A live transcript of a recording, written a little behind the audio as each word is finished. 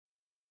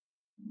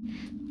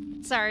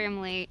Sorry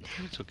I'm late.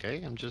 It's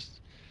okay. I'm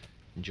just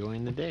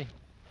enjoying the day.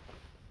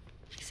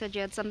 You said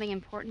you had something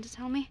important to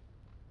tell me?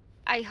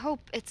 I hope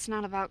it's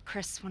not about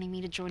Chris wanting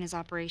me to join his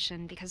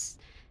operation, because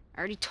I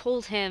already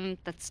told him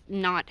that's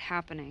not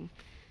happening.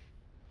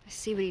 I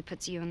see what he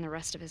puts you and the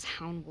rest of his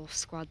Hound Wolf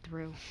squad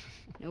through.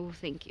 No,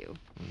 thank you.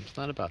 It's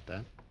not about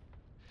that.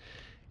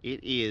 It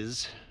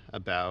is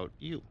about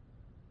you.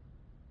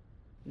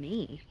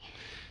 Me?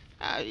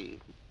 I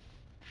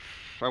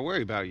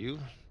worry about you.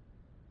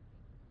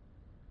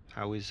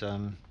 How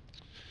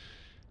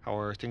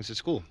are things at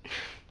school?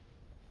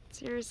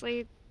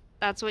 Seriously?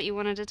 That's what you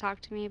wanted to talk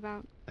to me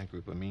about? That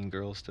group of mean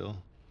girls still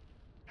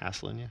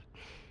hassling you?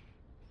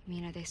 You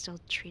mean, are they still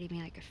treating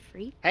me like a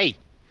freak? Hey!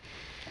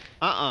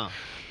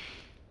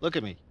 Look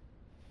at me.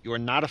 You are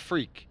not a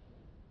freak.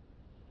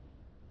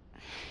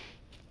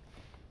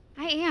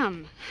 I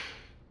am.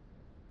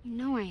 You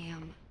know I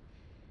am.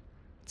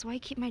 That's why I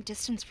keep my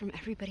distance from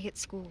everybody at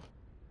school.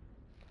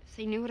 If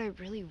they knew what I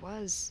really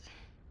was.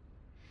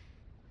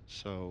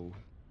 So,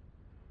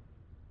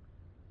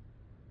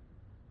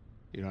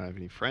 you don't have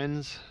any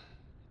friends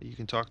that you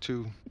can talk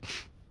to?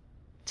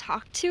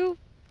 Talk to?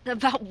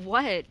 About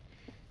what?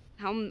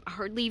 How I'm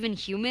hardly even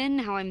human?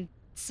 How I'm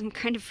some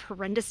kind of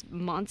horrendous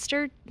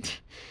monster?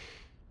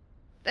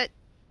 Hey,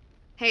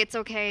 it's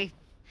okay.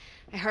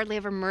 I hardly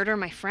ever murder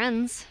my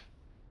friends.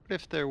 What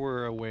if there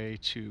were a way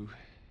to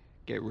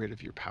get rid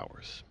of your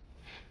powers?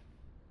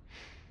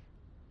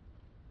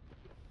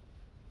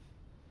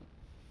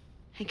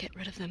 I get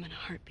rid of them in a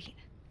heartbeat.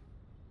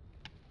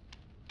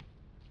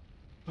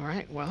 All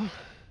right, well,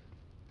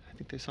 I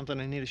think there's something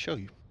I need to show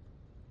you.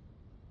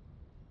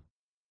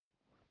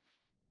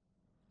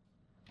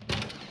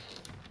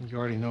 You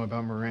already know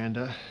about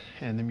Miranda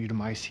and the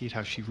mutamycete,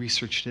 how she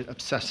researched it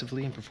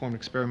obsessively and performed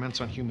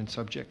experiments on human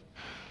subject.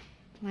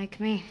 Like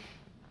me.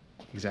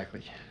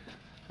 Exactly.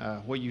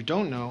 What you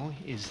don't know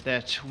is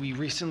that we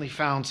recently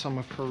found some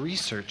of her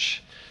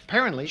research.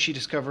 Apparently, she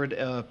discovered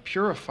a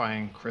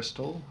purifying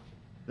crystal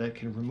that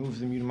can remove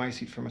the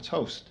mutamycete from its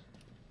host.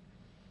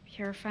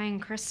 Purifying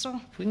crystal?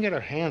 If we can get our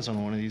hands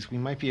on one of these, we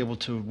might be able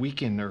to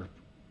weaken or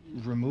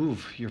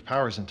remove your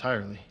powers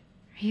entirely.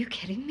 Are you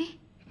kidding me?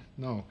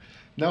 No,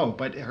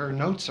 but her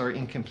notes are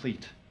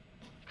incomplete.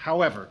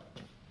 However,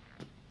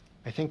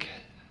 I think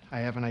I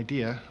have an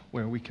idea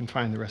where we can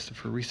find the rest of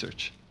her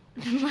research.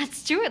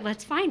 Let's do it.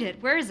 Let's find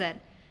it. Where is it?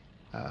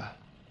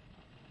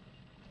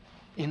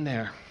 In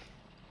there.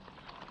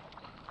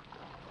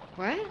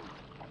 What?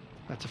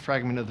 That's a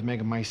fragment of the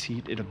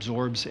megamycete. It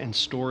absorbs and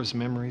stores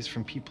memories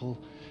from people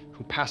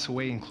who pass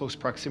away in close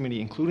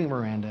proximity, including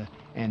Miranda,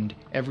 and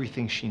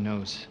everything she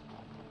knows.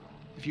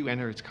 If you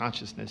enter its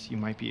consciousness, you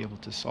might be able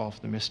to solve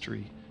the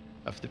mystery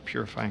of the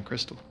purifying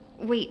crystal.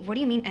 Wait, what do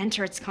you mean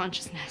enter its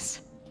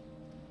consciousness?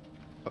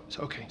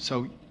 Okay,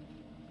 so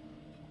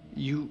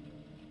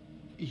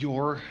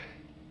your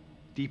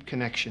deep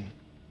connection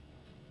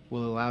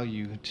will allow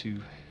you to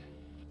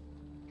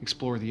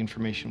explore the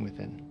information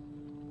within.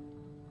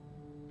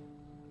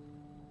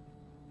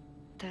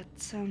 That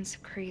sounds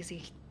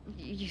crazy.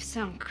 You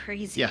sound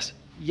crazy.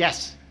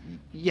 Yes,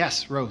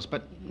 Rose,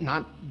 but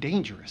not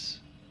dangerous,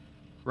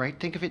 right?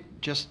 Think of it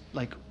just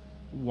like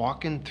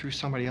walking through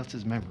somebody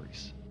else's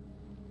memories.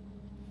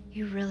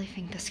 You really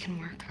think this can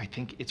work? I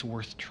think it's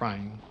worth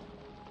trying.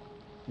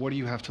 What do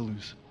you have to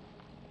lose?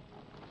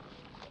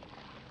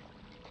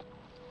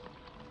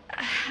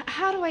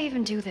 How do I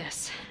even do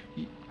this?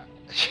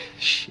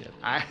 Shit,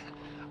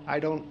 I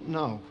don't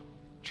know.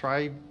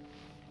 Try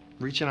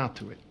reaching out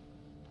to it.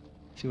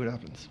 See what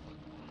happens.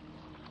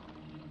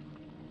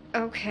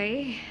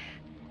 Okay.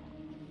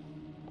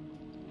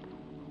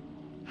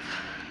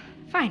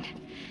 Fine.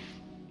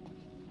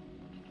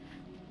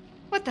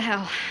 What the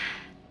hell?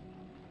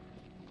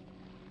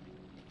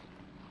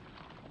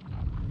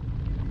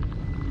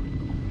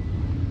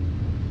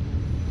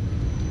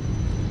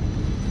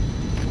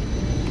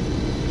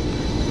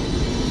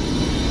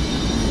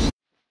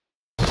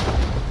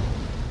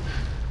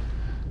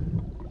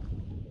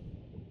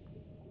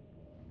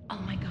 Oh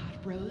my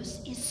god,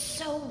 Rose is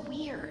so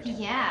weird.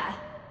 Yeah,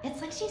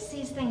 it's like she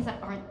sees things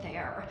that aren't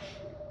there.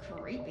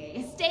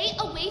 Creepy. Stay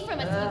away from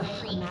us, you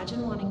freak.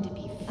 Imagine wanting to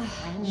be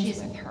friends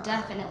She's with her.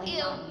 definitely Ew,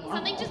 not normal.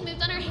 something just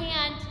moved on her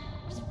hand.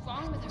 What's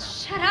wrong with her?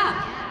 Shut up!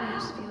 Yeah,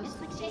 Rose feels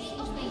it's like Stay she sees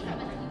away things that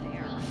from us, aren't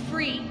there.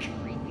 Freak!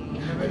 Creepy.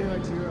 Ew,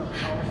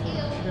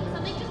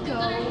 something just moved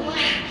on her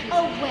hand.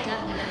 Away.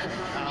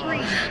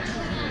 Freak!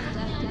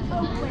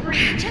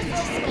 Away. Just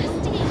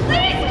disgusting.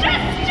 Please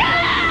just stop!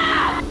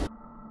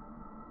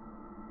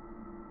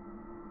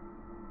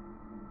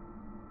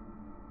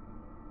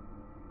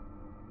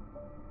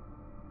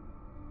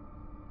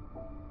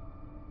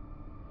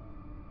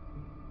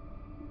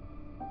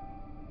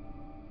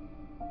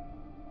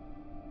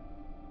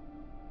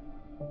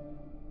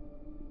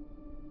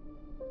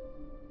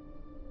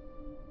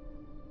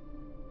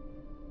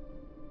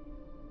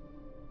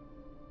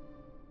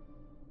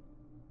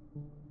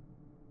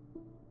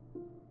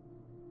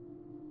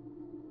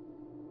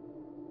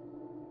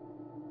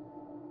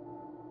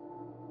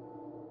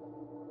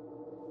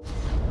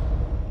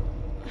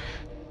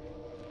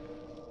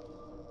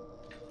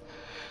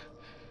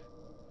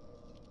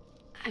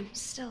 I'm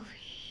still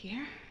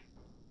here?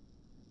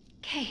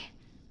 Kay.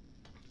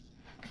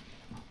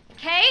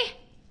 Kay?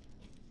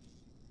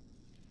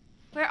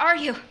 Where are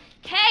you?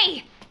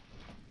 Kay!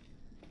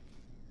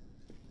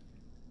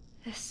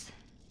 This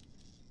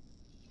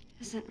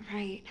isn't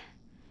right.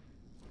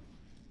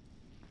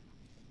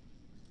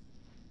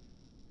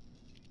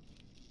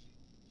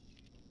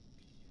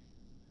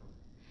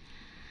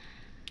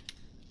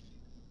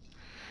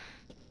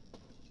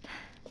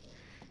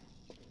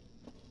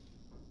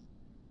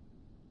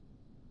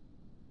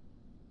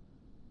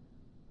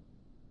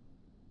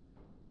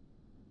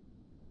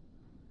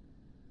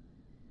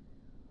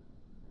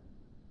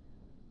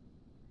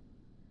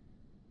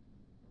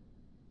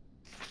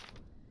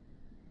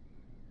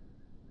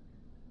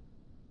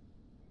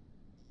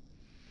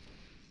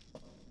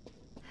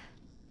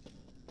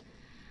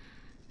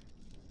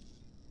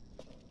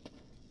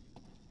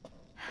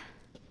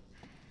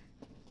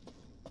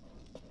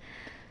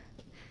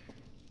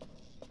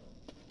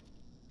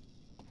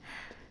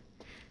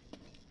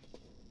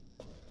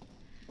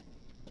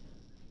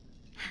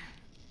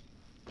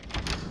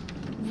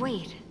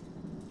 Wait,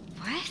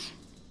 what?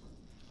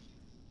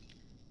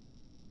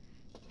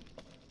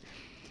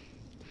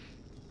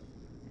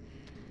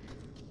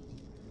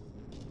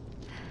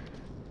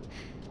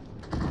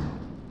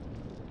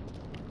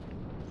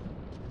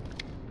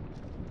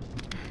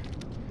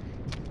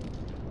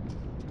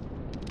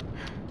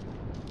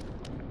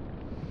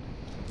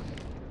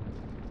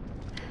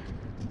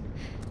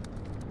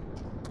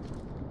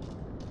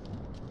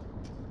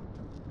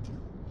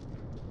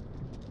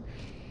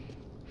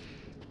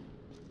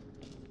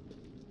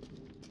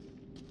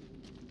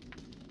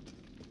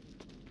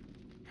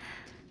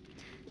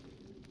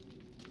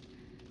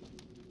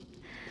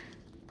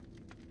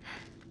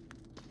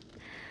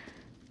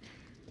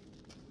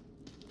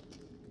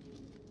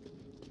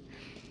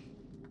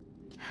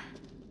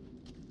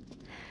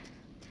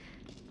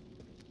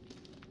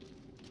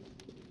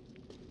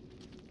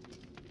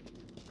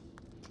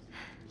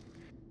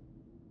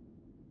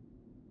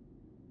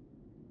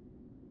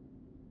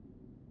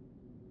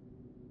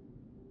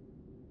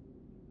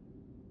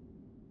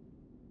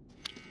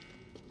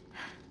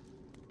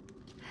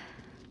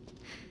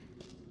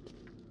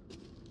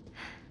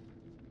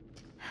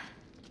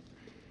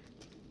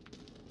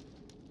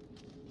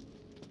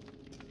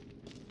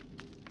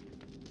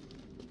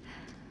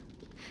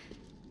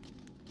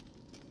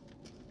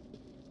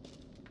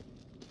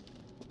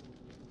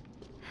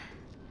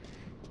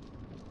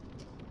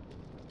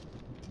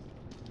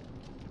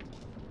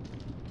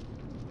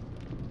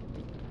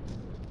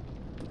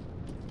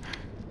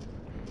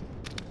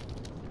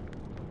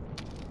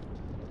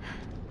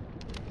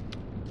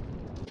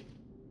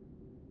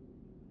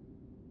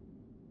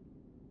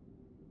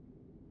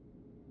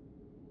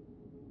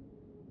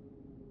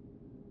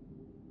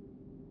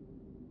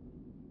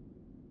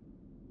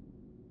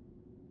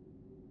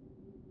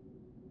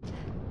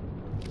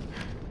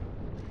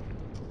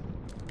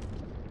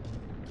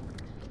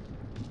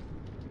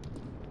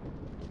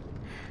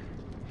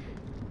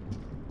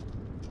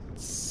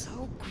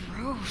 So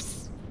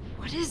gross.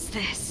 What is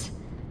this?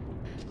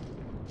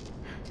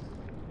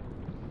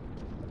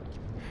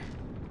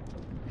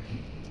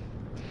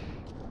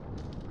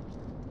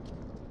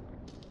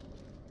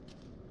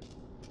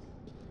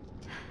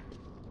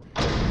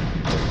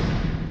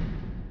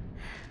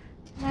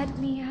 Let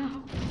me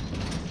out.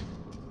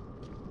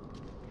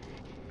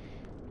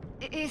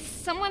 Is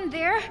someone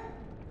there?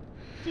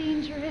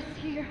 Dangerous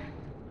here.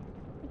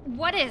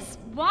 What is?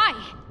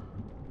 Why?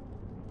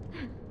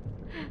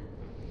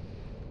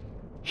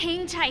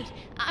 Hang tight.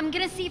 I'm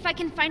gonna see if I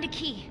can find a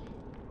key.